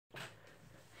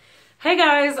Hey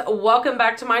guys, welcome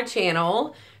back to my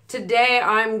channel. Today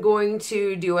I'm going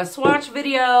to do a swatch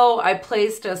video. I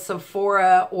placed a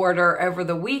Sephora order over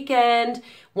the weekend.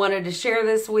 Wanted to share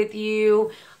this with you.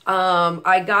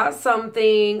 I got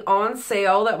something on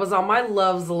sale that was on my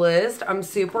loves list. I'm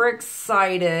super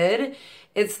excited.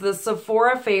 It's the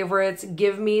Sephora Favorites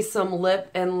Give Me Some Lip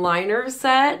and Liner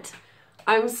set.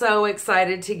 I'm so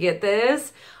excited to get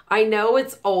this. I know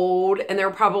it's old and they're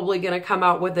probably going to come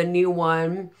out with a new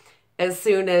one as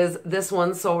soon as this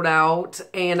one sold out,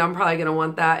 and I'm probably going to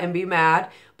want that and be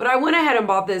mad. But I went ahead and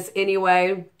bought this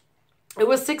anyway. It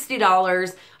was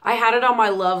 $60. I had it on my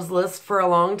loves list for a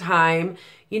long time.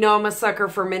 You know, I'm a sucker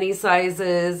for mini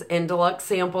sizes and deluxe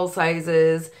sample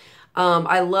sizes.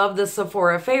 I love the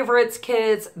Sephora Favorites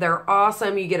kits. They're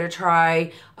awesome. You get to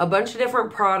try a bunch of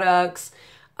different products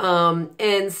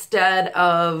instead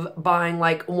of buying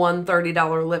like one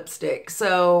 $30 lipstick.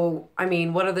 So, I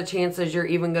mean, what are the chances you're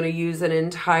even going to use an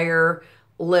entire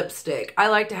lipstick? I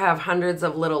like to have hundreds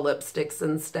of little lipsticks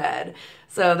instead.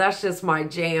 So that's just my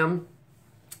jam.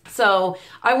 So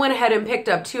I went ahead and picked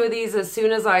up two of these as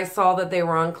soon as I saw that they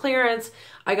were on clearance.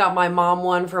 I got my mom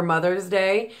one for Mother's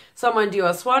Day. So I'm going to do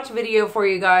a swatch video for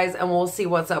you guys and we'll see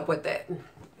what's up with it.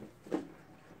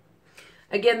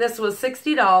 Again, this was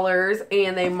 $60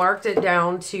 and they marked it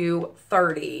down to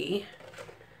 $30.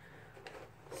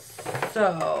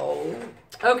 So,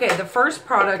 okay, the first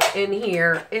product in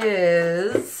here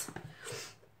is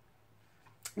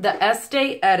the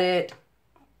Estee Edit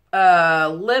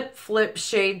Lip Flip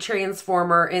Shade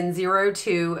Transformer in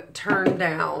 02 Turn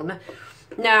Down.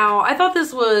 Now, I thought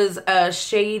this was a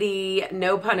shady,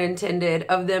 no pun intended,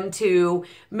 of them to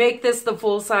make this the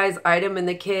full-size item in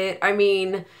the kit. I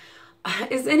mean,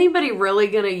 is anybody really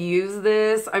going to use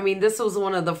this? I mean, this was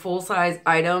one of the full-size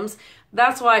items.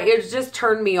 That's why it just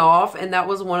turned me off, and that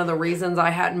was one of the reasons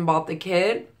I hadn't bought the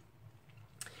kit.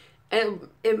 And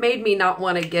it made me not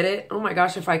want to get it. Oh my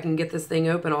gosh, if I can get this thing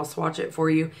open, I'll swatch it for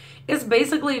you. It's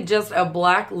basically just a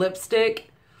black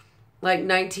lipstick, like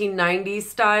 1990s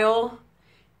style.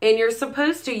 And you're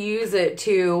supposed to use it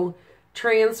to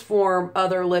transform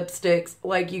other lipsticks.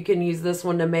 Like you can use this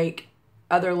one to make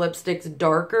other lipsticks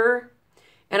darker.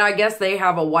 And I guess they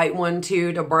have a white one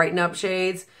too to brighten up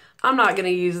shades. I'm not going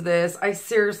to use this. I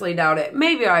seriously doubt it.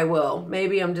 Maybe I will.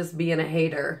 Maybe I'm just being a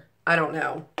hater. I don't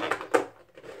know.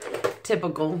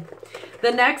 Typical.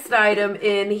 The next item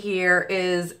in here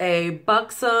is a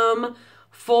Buxom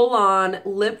full-on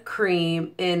lip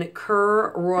cream in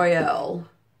Cur Royale.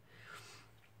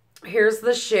 Here's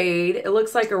the shade. It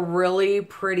looks like a really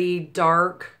pretty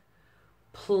dark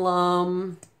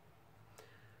plum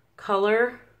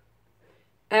color.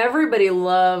 Everybody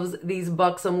loves these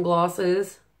Buxom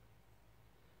glosses.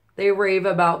 They rave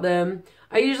about them.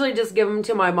 I usually just give them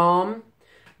to my mom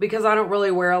because I don't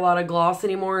really wear a lot of gloss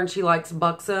anymore and she likes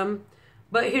Buxom.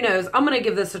 But who knows? I'm going to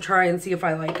give this a try and see if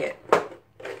I like it.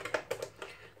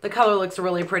 The color looks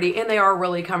really pretty and they are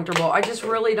really comfortable. I just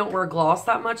really don't wear gloss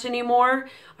that much anymore.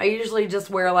 I usually just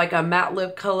wear like a matte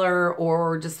lip color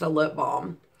or just a lip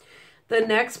balm. The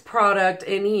next product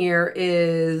in here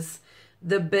is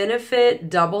the Benefit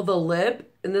Double the Lip.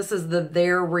 And this is the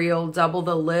They're Real Double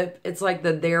the Lip. It's like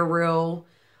the They're Real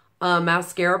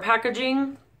mascara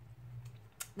packaging.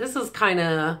 This is kind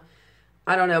of,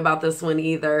 I don't know about this one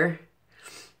either.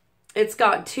 It's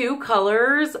got two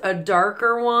colors, a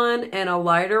darker one and a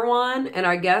lighter one. And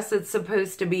I guess it's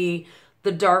supposed to be,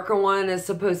 the darker one is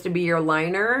supposed to be your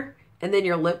liner and then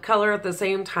your lip color at the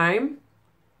same time.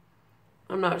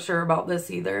 I'm not sure about this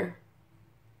either.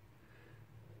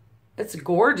 It's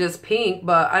gorgeous pink,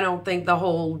 but I don't think the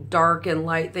whole dark and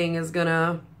light thing is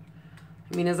gonna,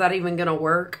 I mean, is that even gonna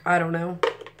work? I don't know.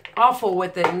 I'll fool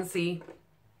with it and see.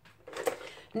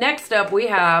 Next up, we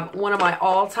have one of my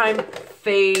all-time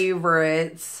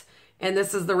favorites. And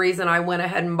this is the reason I went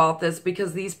ahead and bought this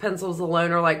because these pencils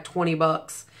alone are like 20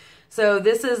 bucks. So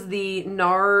this is the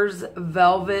NARS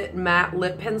Velvet Matte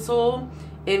Lip Pencil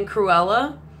in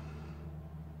Cruella.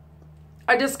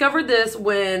 I discovered this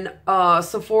when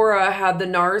Sephora had the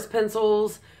NARS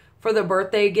pencils for the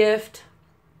birthday gift.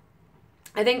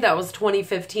 I think that was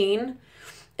 2015.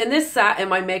 And this sat in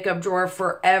my makeup drawer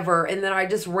forever. And then I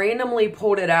just randomly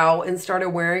pulled it out and started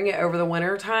wearing it over the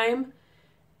winter time.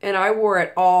 And I wore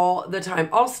it all the time.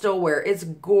 I'll still wear it. It's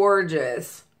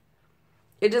gorgeous.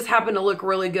 It just happened to look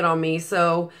really good on me.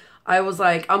 So I was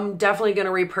like, I'm definitely going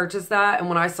to repurchase that. And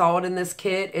when I saw it in this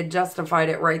kit, it justified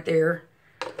it right there.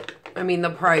 I mean, the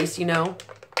price, you know.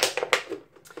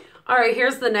 All right,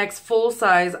 here's the next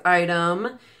full-size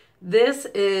item. This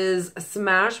is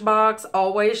Smashbox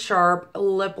Always Sharp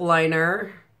Lip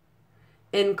Liner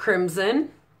in Crimson.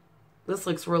 This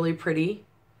looks really pretty.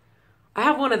 I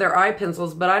have one of their eye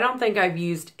pencils, but I don't think I've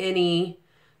used any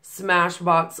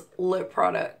Smashbox lip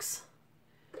products.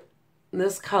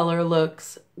 This color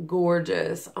looks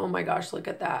gorgeous. Oh my gosh, look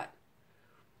at that.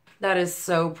 That is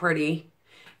so pretty.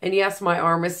 And yes, my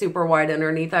arm is super wide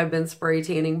underneath. I've been spray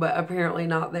tanning, but apparently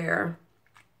not there.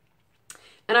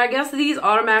 And I guess these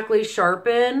automatically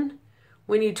sharpen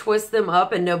when you twist them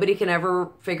up and nobody can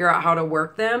ever figure out how to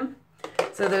work them.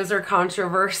 So those are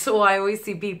controversial. I always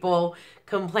see people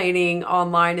complaining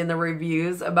online in the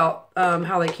reviews about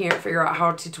how they can't figure out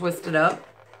how to twist it up.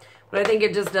 But I think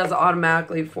it just does it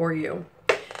automatically for you.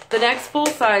 The next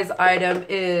full-size item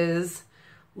is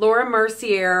Laura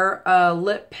Mercier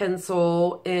lip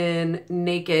pencil in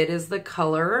Naked is the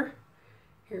color.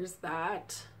 Here's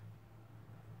that.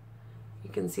 You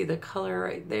can see the color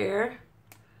right there.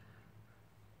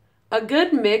 A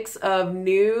good mix of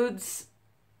nudes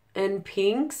and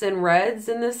pinks and reds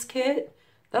in this kit.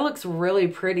 That looks really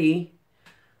pretty.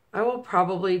 I will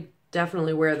probably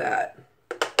definitely wear that.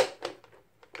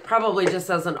 Probably just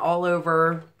as an all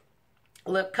over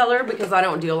lip color because I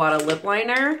don't do a lot of lip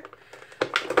liner.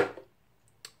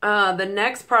 The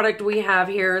next product we have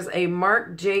here is a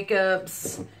Marc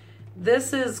Jacobs.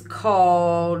 This is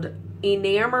called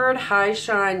Enamored High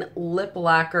Shine Lip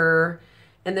Lacquer.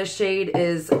 And the shade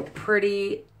is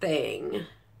Pretty Thing.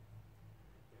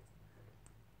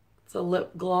 It's a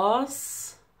lip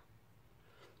gloss.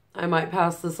 I might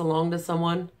pass this along to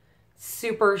someone.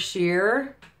 Super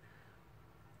sheer.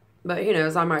 But who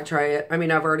knows, I might try it. I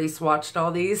mean, I've already swatched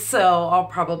all these, so I'll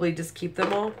probably just keep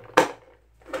them all.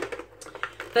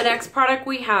 The next product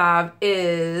we have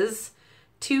is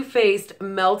Too Faced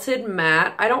Melted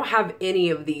Matte. I don't have any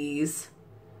of these.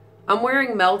 I'm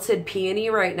wearing Melted Peony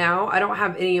right now. I don't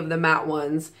have any of the matte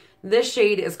ones. This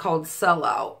shade is called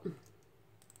Sellout.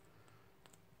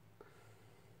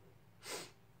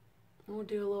 We'll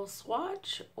do a little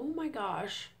swatch. Oh my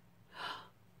gosh.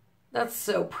 That's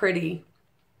so pretty.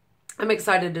 I'm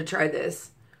excited to try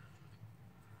this.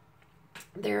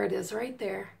 There it is right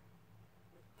there.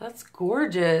 That's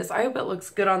gorgeous. I hope it looks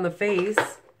good on the face.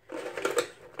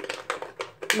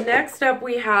 Next up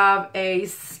we have a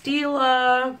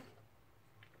Stila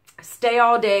Stay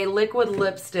All Day liquid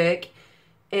lipstick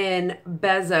in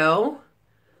Bezo.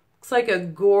 Looks like a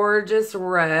gorgeous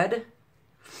red.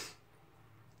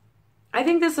 I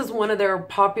think this is one of their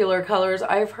popular colors.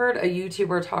 I've heard a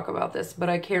YouTuber talk about this, but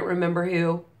I can't remember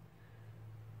who.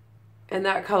 And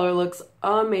that color looks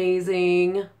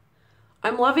amazing.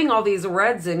 I'm loving all these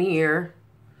reds in here.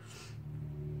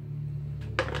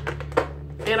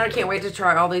 And I can't wait to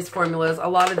try all these formulas. A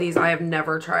lot of these I have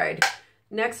never tried.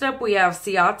 Next up we have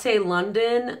Ciate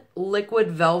London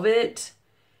Liquid Velvet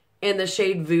in the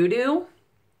shade Voodoo.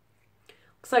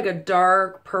 Looks like a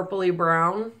dark purpley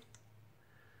brown.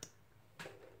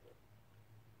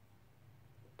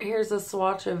 Here's a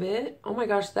swatch of it. Oh my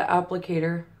gosh, the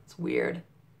applicator. It's weird.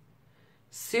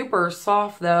 Super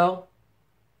soft though.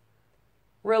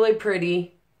 Really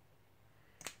pretty.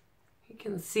 You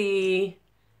can see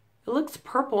it looks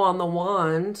purple on the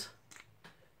wand.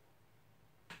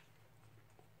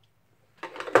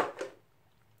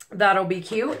 That'll be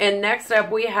cute. And next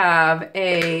up we have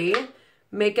a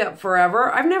Makeup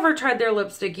Forever. I've never tried their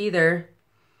lipstick either.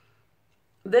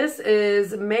 This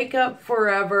is Makeup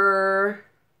Forever.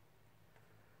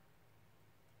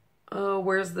 Oh,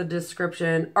 where's the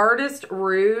description? Artist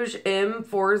Rouge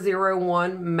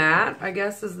M401 Matte, I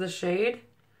guess is the shade.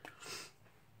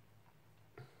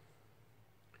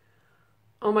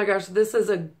 Oh my gosh, this is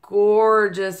a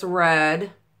gorgeous red.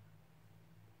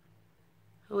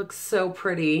 It looks so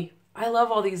pretty. I love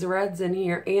all these reds in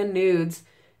here and nudes.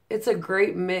 It's a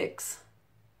great mix.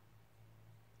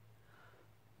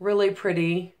 Really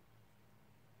pretty.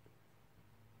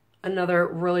 Another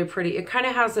really pretty, it kind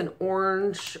of has an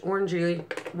orangey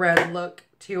red look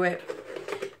to it.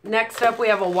 Next up we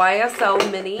have a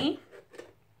YSL Mini.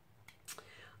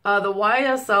 The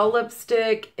YSL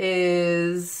lipstick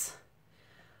is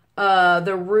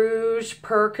the Rouge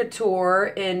Per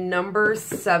Couture in number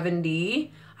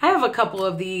 70. I have a couple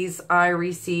of these I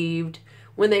received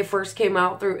when they first came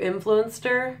out through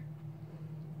Influencer.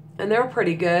 And they're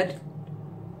pretty good.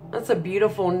 That's a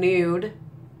beautiful nude.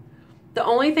 The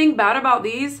only thing bad about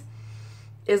these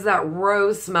is that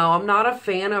rose smell. I'm not a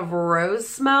fan of rose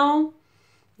smell.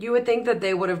 You would think that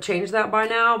they would have changed that by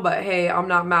now, but hey, I'm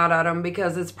not mad at them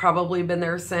because it's probably been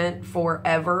their scent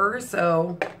forever.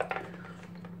 So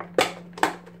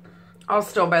I'll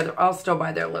still buy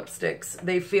their lipsticks.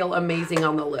 They feel amazing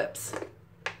on the lips.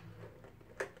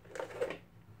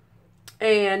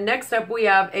 And next up we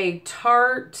have a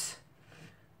Tarte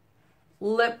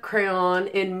lip crayon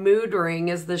in Mood Ring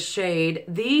is the shade.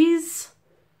 These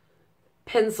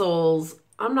pencils,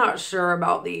 I'm not sure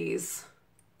about these.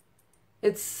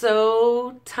 It's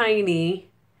so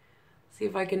tiny. See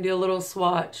if I can do a little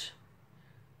swatch.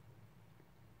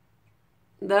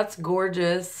 That's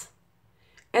gorgeous.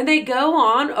 And they go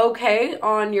on okay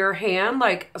on your hand,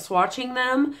 like swatching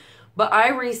them. But I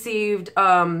received,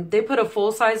 they put a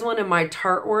full-size one in my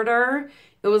Tarte order.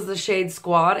 It was the shade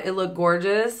Squad. It looked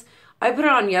gorgeous. I put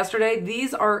it on yesterday.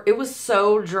 It was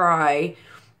so dry.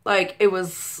 Like, it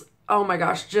was, oh my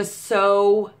gosh, just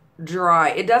so dry.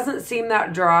 It doesn't seem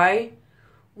that dry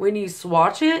when you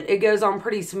swatch it. It goes on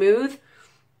pretty smooth.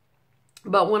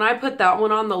 But when I put that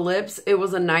one on the lips, it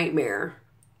was a nightmare.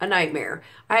 A nightmare.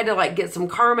 I had to like get some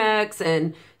Carmex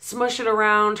and smush it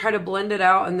around, try to blend it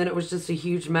out, and then it was just a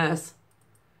huge mess.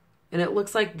 And it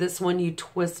looks like this one you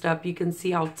twist up. You can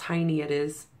see how tiny it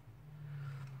is.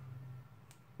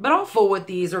 But I'll fool with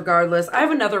these regardless. I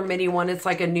have another mini one. It's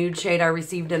like a nude shade I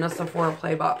received in a Sephora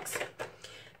Play box.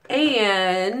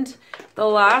 And the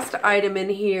last item in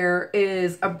here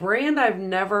is a brand I've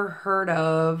never heard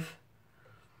of.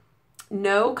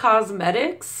 No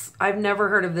Cosmetics. I've never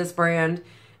heard of this brand.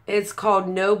 It's called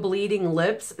No Bleeding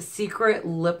Lips Secret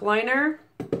Lip Liner.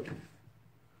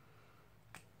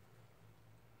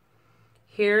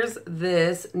 Here's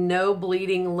this No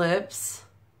Bleeding Lips.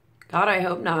 God, I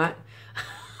hope not.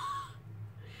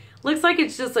 Looks like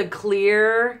it's just a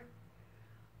clear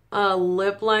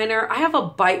lip liner. I have a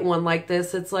Bite one like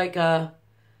this. It's like a,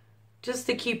 just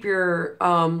to keep your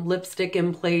lipstick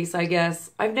in place, I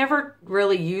guess. I've never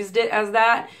really used it as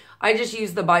that. I just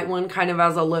use the Bite one kind of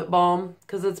as a lip balm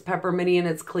because it's pepperminty and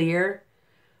it's clear.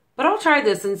 But I'll try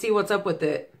this and see what's up with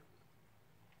it.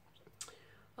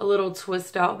 A little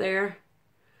twist out there.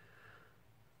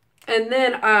 And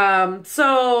then,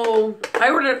 so I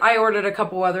ordered a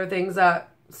couple other things at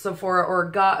Sephora,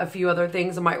 or got a few other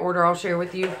things in my order I'll share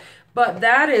with you. But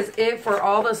that is it for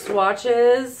all the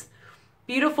swatches.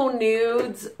 Beautiful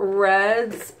nudes,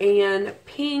 reds, and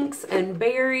pinks, and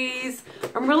berries.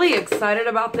 I'm really excited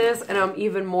about this, and I'm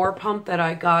even more pumped that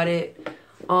I got it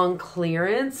on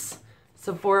clearance.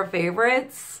 Sephora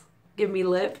Favorites. Give me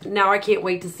lip. Now I can't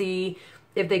wait to see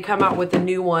if they come out with a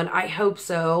new one. I hope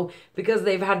so, because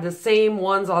they've had the same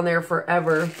ones on there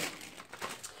forever.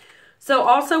 So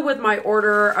also with my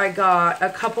order, I got a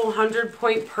couple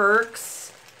 100-point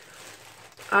perks.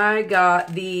 I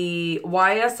got the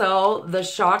YSL The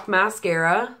Shock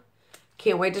Mascara.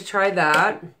 Can't wait to try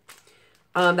that.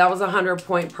 That was a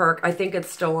 100-point perk. I think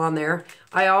it's still on there.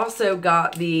 I also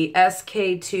got the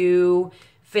SK2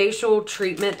 Facial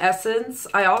Treatment Essence.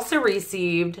 I also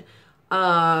received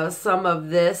some of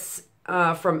this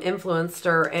from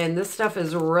Influencer, and this stuff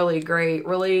is really great.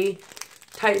 Really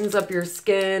tightens up your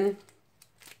skin.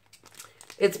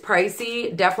 It's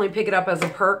pricey. Definitely pick it up as a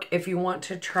perk if you want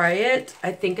to try it.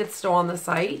 I think it's still on the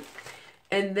site.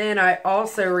 And then I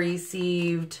also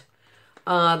received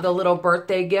the little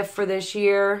birthday gift for this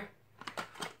year.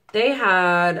 They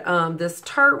had this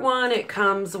Tarte one. It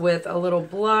comes with a little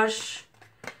blush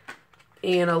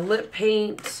and a lip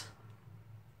paint.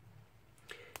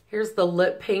 Here's the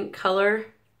lip paint color.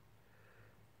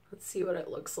 Let's see what it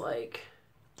looks like.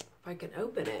 If I can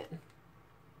open it.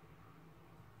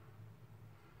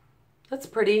 That's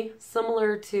pretty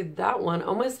similar to that one,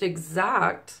 almost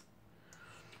exact.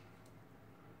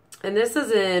 And this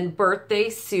is in Birthday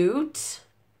Suit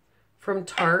from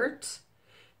Tarte.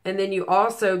 And then you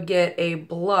also get a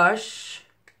blush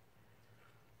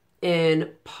in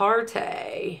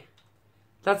Party.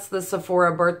 That's the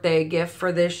Sephora birthday gift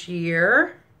for this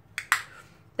year.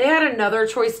 They had another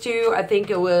choice too. I think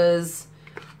it was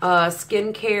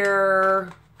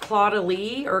skincare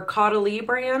Caudalie or Caudalie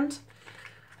brand.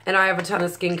 And I have a ton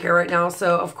of skincare right now,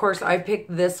 so of course I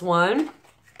picked this one.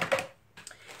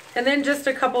 And then just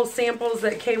a couple samples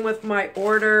that came with my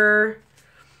order.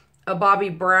 A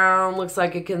Bobbi Brown, looks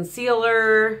like a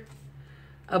concealer.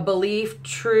 A Belief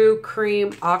True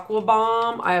Cream Aqua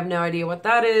Bomb. I have no idea what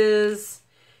that is.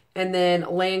 And then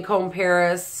Lancome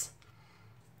Paris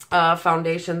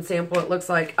foundation sample, it looks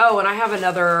like. Oh, and I have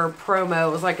another promo.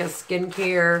 It was like a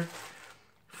skincare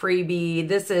freebie.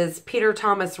 This is Peter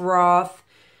Thomas Roth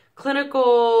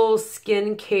Clinical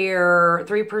Skincare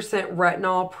 3%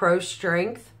 Retinol Pro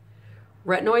Strength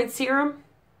Retinoid Serum.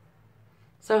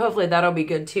 So hopefully that'll be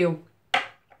good too.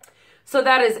 So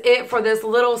that is it for this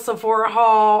little Sephora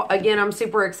haul. Again, I'm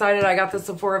super excited. I got the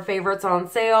Sephora Favorites on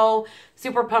sale.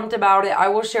 Super pumped about it. I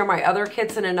will share my other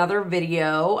kits in another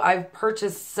video. I've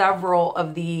purchased several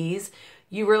of these.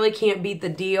 You really can't beat the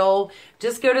deal.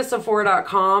 Just go to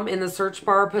Sephora.com. In the search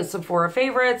bar, put Sephora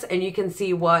Favorites, and you can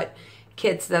see what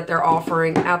kits that they're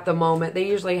offering at the moment. They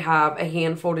usually have a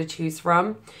handful to choose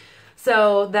from.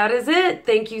 So that is it.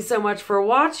 Thank you so much for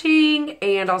watching,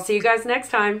 and I'll see you guys next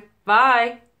time.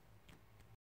 Bye.